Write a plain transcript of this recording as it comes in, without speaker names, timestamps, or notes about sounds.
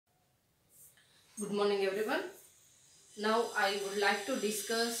Good morning everyone. Now I would like to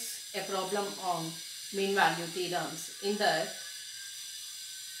discuss a problem on mean value theorems. In that,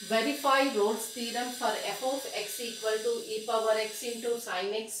 verify Rolle's theorem for f of x equal to e power x into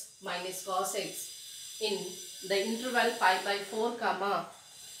sin x minus cos x in the interval pi by 4 comma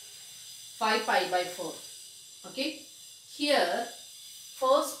 5 pi by 4. Okay. Here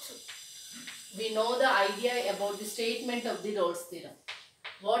first we know the idea about the statement of the Rolle's theorem.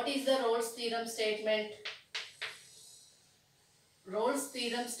 What is the Rolle's theorem statement? Rolle's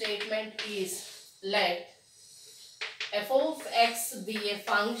theorem statement is, let f of x be a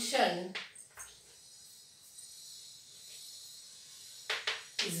function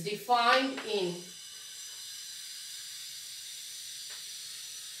is defined in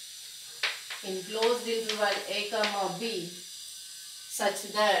closed interval a comma b such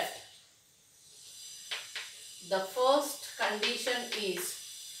that the first condition is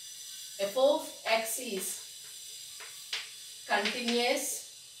f of x is continuous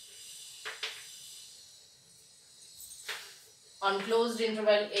on closed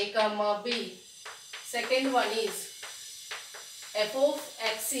interval a comma b. Second one is f of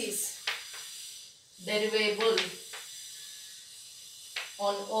x is derivable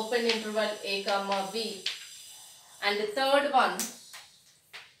on open interval a comma b. And the third one,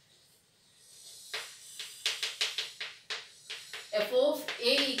 f of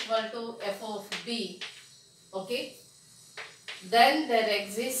a equal to f of b. Okay. Then there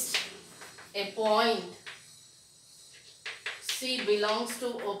exists a point C belongs to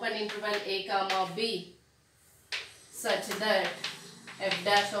open interval a comma b such that f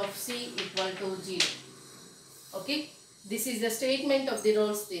dash of C equal to 0. Okay. This is the statement of the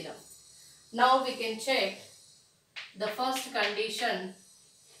Rolle's theorem. Now we can check the first condition.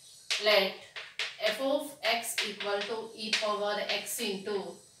 Let f of x equal to e power x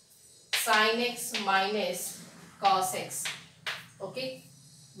into sin x minus cos x. Okay.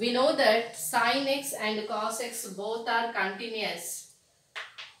 We know that sin x and cos x both are continuous.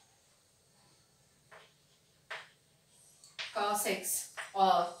 Cos x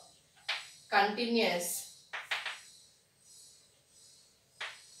or continuous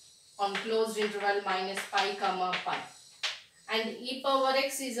on closed interval minus pi comma pi. And e power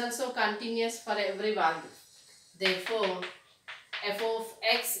x is also continuous for every value. Therefore, f of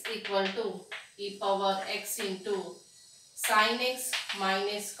x equal to e power x into sin x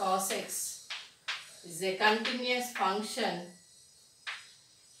minus cos x is a continuous function.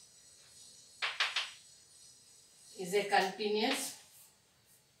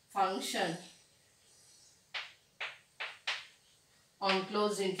 On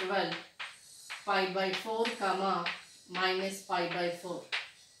closed interval pi by 4 comma minus pi by 4.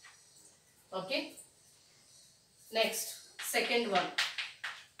 Okay. Next, second one,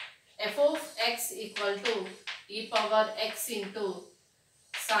 f of x equal to e power x into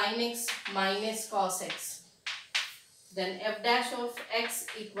sin x minus cos x. Then f dash of x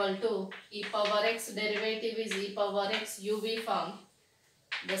equal to e power x, derivative is e power x uv form.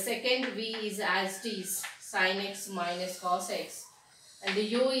 The second v is as it is sin x minus cos x, and the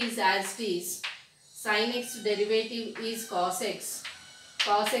u is as it is sin x derivative is cos x.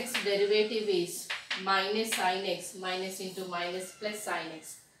 Cos x derivative is minus sin x, minus into minus plus sin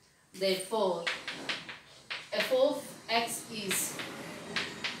x. Therefore, f of x is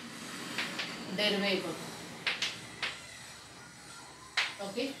derivable.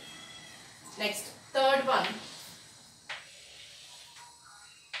 Okay. Next, third one.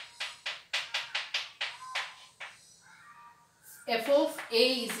 F of a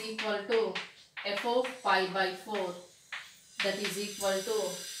is equal to f of pi by 4, that is equal to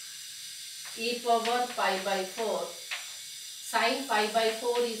e power pi by 4. Sin pi by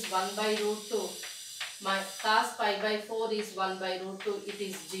 4 is 1 by root 2. My cos pi by 4 is 1 by root 2. It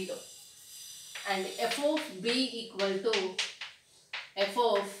is 0. And f of b equal to f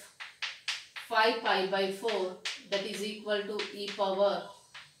of 5 pi by 4, that is equal to e power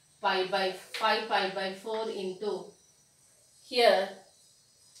pi by 5 pi by 4 into, here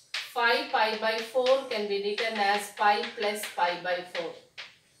 5 pi by 4 can be written as pi plus pi by 4.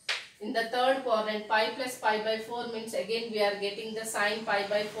 In the third quadrant, pi plus pi by 4 means again we are getting the sin pi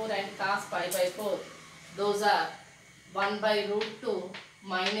by 4 and cos pi by 4. Those are 1 by root 2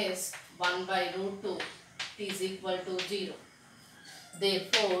 minus 1 by root 2 is equal to 0.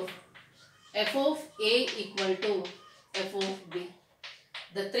 Therefore, f of a equal to f of b.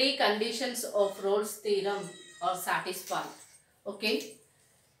 The three conditions of Rolle's theorem are satisfied. Okay.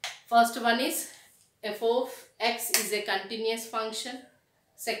 First one is f of x is a continuous function.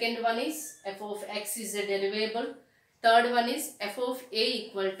 Second one is f of x is a derivable. Third one is f of a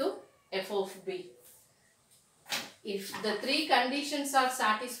equal to f of b. If the three conditions are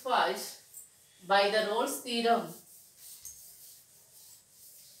satisfied by the Rolle's theorem,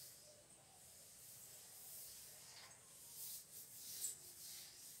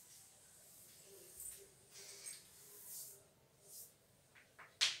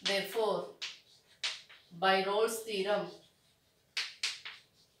 therefore, by Rolle's theorem,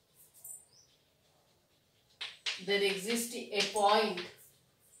 there exists a point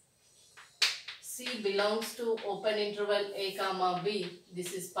C belongs to open interval a comma b.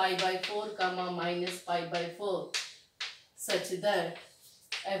 This is pi by 4 comma minus pi by 4, such that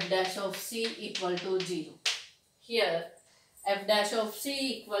f dash of c equal to 0. Here f dash of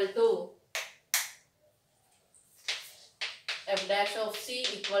c equal to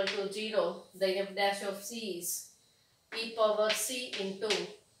 0. The f dash of c is e power c into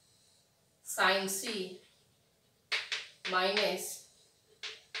sin c minus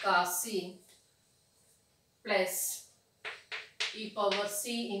cos c plus e power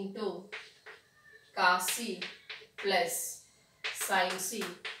c into cos c plus sin c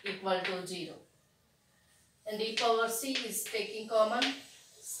equal to 0. And e power c is taking common,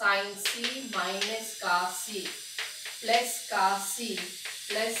 sin c minus cos c plus cos c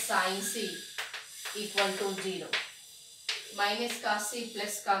plus sin c equal to 0. Minus cos c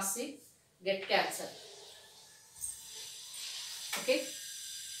plus cos c get cancelled. Okay.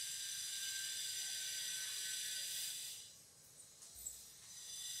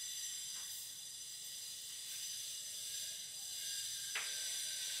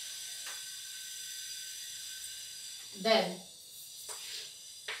 Then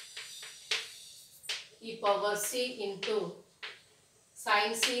e power c into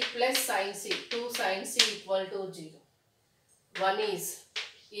sin c plus sin c, 2 sin c equal to 0. One is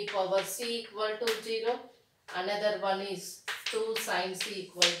e power c equal to 0, another one is 2 sin c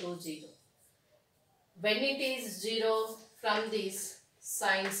equal to 0. When it is 0 from this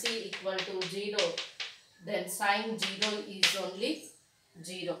sin c equal to 0, then sin 0 is only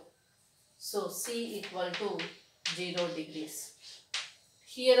 0. So c equal to 0 degrees.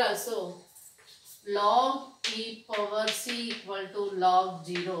 Here also log e power c equal to log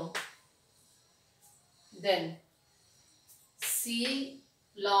 0. Then c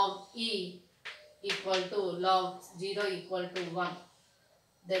log e equal to log 0 equal to 1.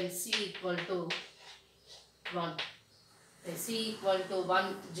 Then c equal to 1. Then c equal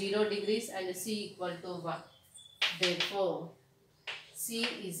to 0 degrees and c equal to 1. Therefore, c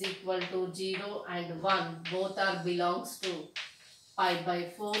is equal to 0 and 1. Both are belongs to pi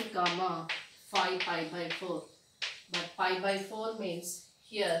by 4 comma 5 pi by 4. But pi by 4 means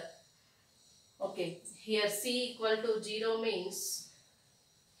here, okay, here c equal to 0 means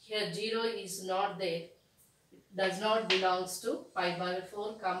here 0 is not there. It does not belongs to pi by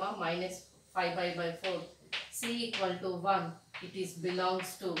 4 comma minus 5 pi by 4. C equal to 1. It is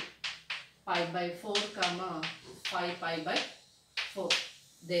belongs to pi by 4 comma 5 pi by 4.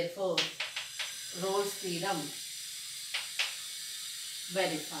 Therefore, Rolle's theorem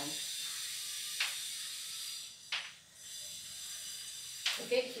verified.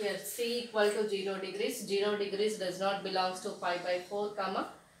 Okay, here c equal to 0 degrees. 0 degrees does not belongs to pi by 4 comma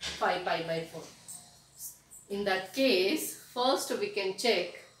 5 pi by 4. In that case, first we can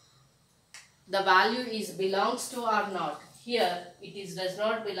check the value is belongs to or not. Here it is does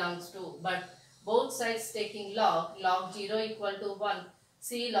not belongs to, but both sides taking log 0 equal to 1,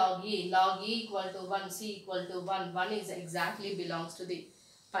 c log e equal to 1, c equal to 1. 1 is exactly belongs to the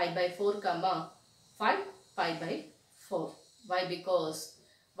pi by 4 comma 5 pi by 4. Why? Because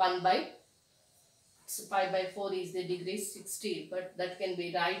 1 by pi by 4 is the degree 60, but that can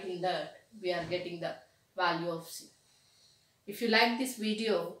be right in that we are getting the value of c. If you like this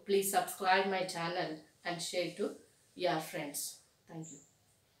video, please subscribe my channel and share to your friends. Thank you.